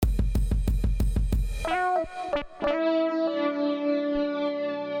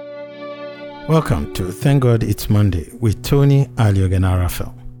Welcome to Thank God It's Monday with Tony, Aliog and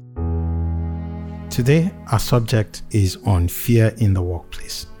Raphael. Today, our subject is on fear in the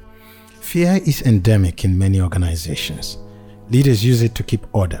workplace. Fear is endemic in many organizations. Leaders use it to keep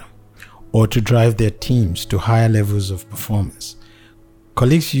order or to drive their teams to higher levels of performance.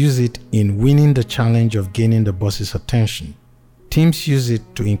 Colleagues use it in winning the challenge of gaining the boss's attention. Teams use it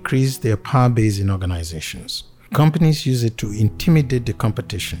to increase their power base in organizations. Companies use it to intimidate the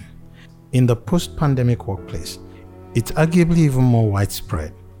competition. In the post-pandemic workplace, it's arguably even more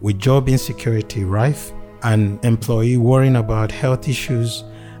widespread, with job insecurity rife, an employee worrying about health issues,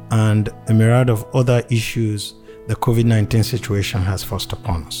 and a myriad of other issues the COVID-19 situation has forced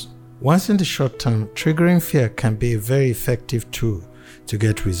upon us. Once in the short term, triggering fear can be a very effective tool to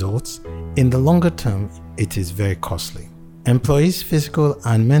get results. In the longer term, it is very costly. Employees' physical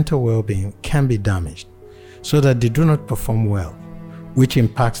and mental well-being can be damaged so that they do not perform well, which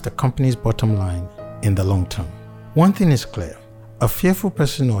impacts the company's bottom line in the long term. One thing is clear, a fearful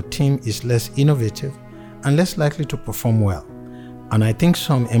person or team is less innovative and less likely to perform well. And I think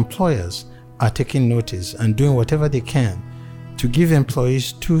some employers are taking notice and doing whatever they can to give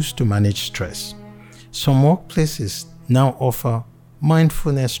employees tools to manage stress. Some workplaces now offer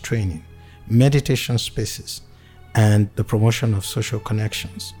mindfulness training, meditation spaces, and the promotion of social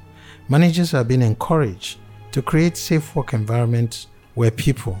connections. Managers are being encouraged to create safe work environments where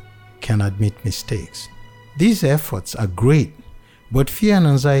people can admit mistakes. These efforts are great, but fear and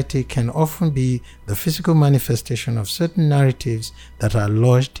anxiety can often be the physical manifestation of certain narratives that are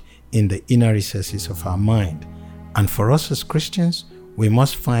lodged in the inner recesses of our mind. And for us as Christians, we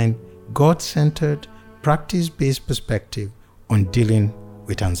must find God-centered, practice-based perspective on dealing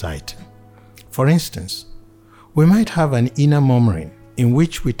with anxiety. For instance, we might have an inner murmuring in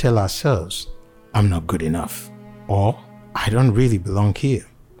which we tell ourselves, "I'm not good enough," or "I don't really belong here."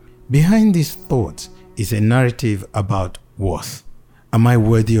 Behind these thoughts is a narrative about worth. Am I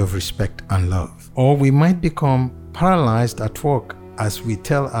worthy of respect and love? Or we might become paralyzed at work as we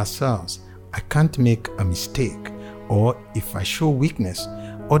tell ourselves, "I can't make a mistake," or "if I show weakness,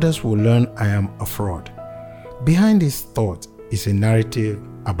 others will learn I am a fraud." Behind these thoughts is a narrative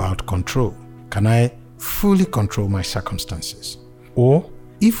about control. Can I fully control my circumstances? Or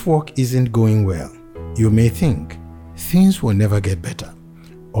if work isn't going well, you may think, "Things will never get better,"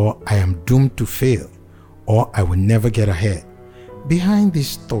 or "I am doomed to fail," or "I will never get ahead." Behind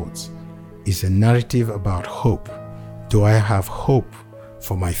these thoughts is a narrative about hope. Do I have hope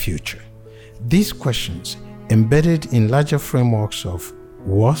for my future? These questions, embedded in larger frameworks of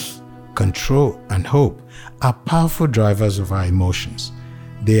worth, control, and hope, are powerful drivers of our emotions.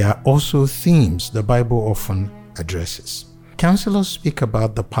 They are also themes the Bible often addresses. Counselors speak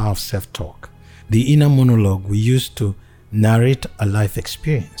about the power of self-talk, the inner monologue we use to narrate a life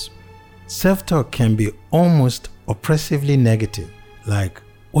experience. Self-talk can be almost oppressively negative, like,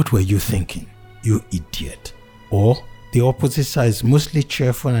 "What were you thinking? You idiot." Or the opposite side is mostly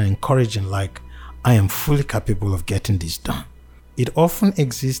cheerful and encouraging, like, "I am fully capable of getting this done." It often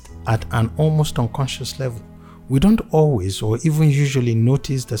exists at an almost unconscious level. We don't always or even usually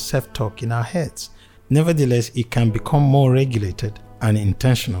notice the self-talk in our heads. Nevertheless, it can become more regulated and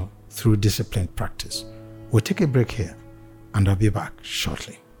intentional through disciplined practice. We'll take a break here, and I'll be back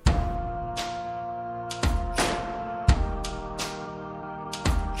shortly.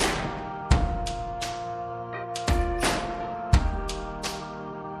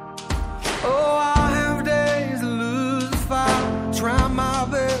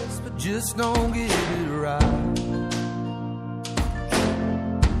 Just don't get it right.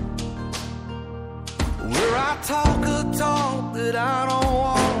 Where I talk a talk that I don't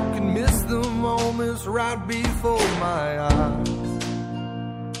walk and miss the moments right before my eyes.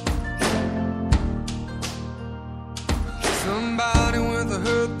 Somebody with a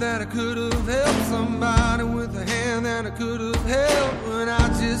hurt that I could have helped, somebody with a hand that I could have held, when I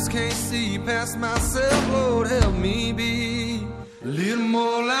just can't see past myself. Lord, help me be a little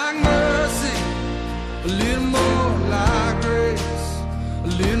more like mercy, a little more like grace, a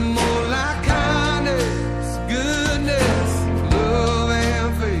little more like kindness, goodness, love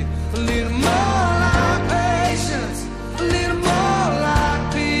and faith, a little more like patience, a little more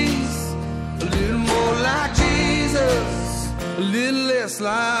like peace, a little more like Jesus, a little less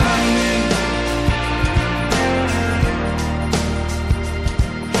like me.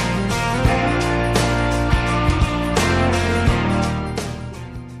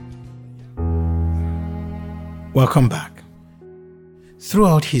 Welcome back.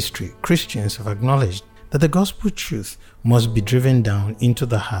 Throughout history, Christians have acknowledged that the gospel truth must be driven down into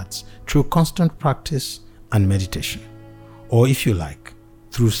the hearts through constant practice and meditation, or if you like,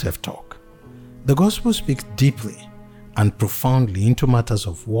 through self-talk. The gospel speaks deeply and profoundly into matters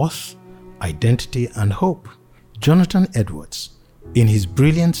of worth, identity, and hope. Jonathan Edwards, in his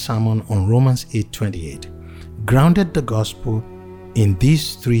brilliant sermon on Romans 8:28, grounded the gospel in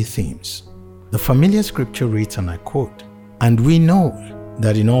these three themes. The familiar scripture reads, and I quote, "And we know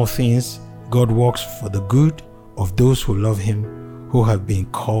that in all things God works for the good of those who love him, who have been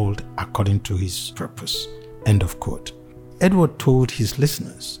called according to his purpose." End of quote. Edward told his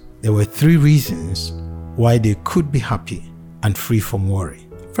listeners there were three reasons why they could be happy and free from worry.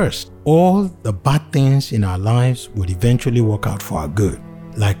 First, all the bad things in our lives would eventually work out for our good,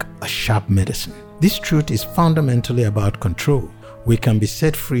 like a sharp medicine. This truth is fundamentally about control. We can be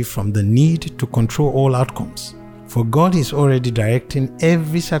set free from the need to control all outcomes, for God is already directing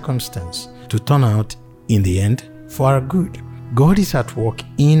every circumstance to turn out, in the end, for our good. God is at work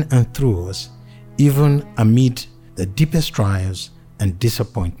in and through us, even amid the deepest trials and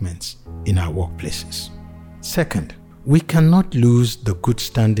disappointments in our workplaces. Second, we cannot lose the good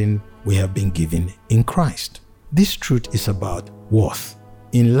standing we have been given in Christ. This truth is about worth.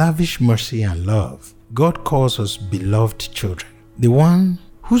 In lavish mercy and love, God calls us beloved children. The one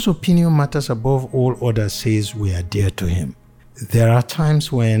whose opinion matters above all others says we are dear to him. There are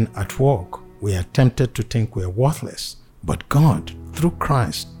times when at work we are tempted to think we are worthless, but God, through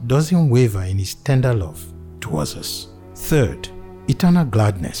Christ, doesn't waver in his tender love towards us. Third, eternal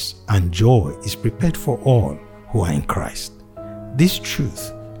gladness and joy is prepared for all who are in Christ. This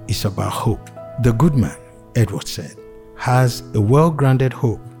truth is about hope. The good man, Edward said, has a well-grounded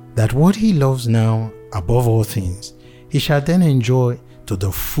hope that what he loves now above all things, he shall then enjoy to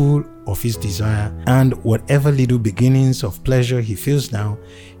the full of his desire, and whatever little beginnings of pleasure he feels now,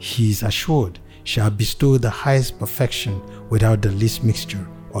 he is assured shall bestow the highest perfection without the least mixture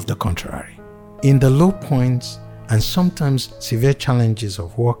of the contrary. In the low points and sometimes severe challenges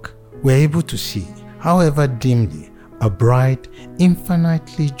of work, we are able to see, however dimly, a bright,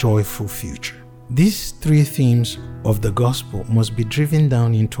 infinitely joyful future. These three themes of the gospel must be driven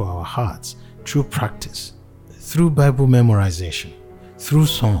down into our hearts through practice, through Bible memorization, through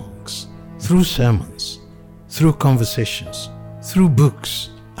songs, through sermons, through conversations, through books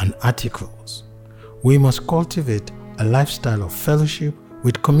and articles. We must cultivate a lifestyle of fellowship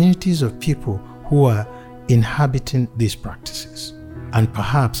with communities of people who are inhabiting these practices, and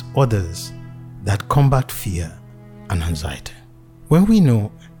perhaps others that combat fear and anxiety. When we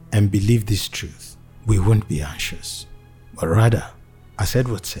know and believe this truth, we won't be anxious, but rather, as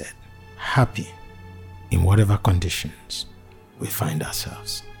Edward said, happy in whatever conditions we find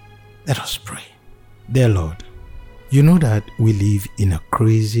ourselves. Let us pray. Dear Lord, you know that we live in a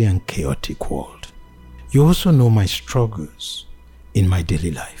crazy and chaotic world. You also know my struggles in my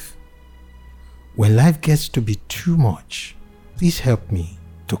daily life. When life gets to be too much, please help me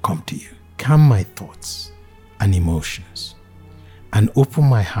to come to you. Calm my thoughts and emotions and open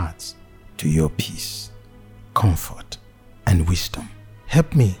my heart to your peace, comfort, and wisdom.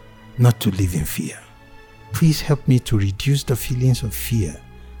 Help me not to live in fear. Please help me to reduce the feelings of fear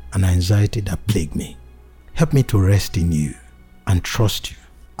and anxiety that plague me. Help me to rest in you and trust you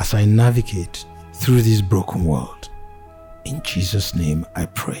as I navigate through this broken world. In Jesus' name I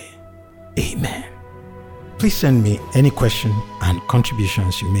pray. Amen. Please send me any question and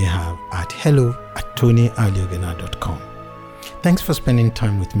contributions you may have at hello@tonyaliogena.com. Thanks for spending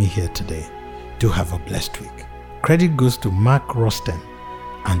time with me here today. Do have a blessed week. Credit goes to Mark Rosten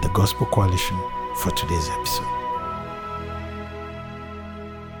and the Gospel Coalition for today's episode.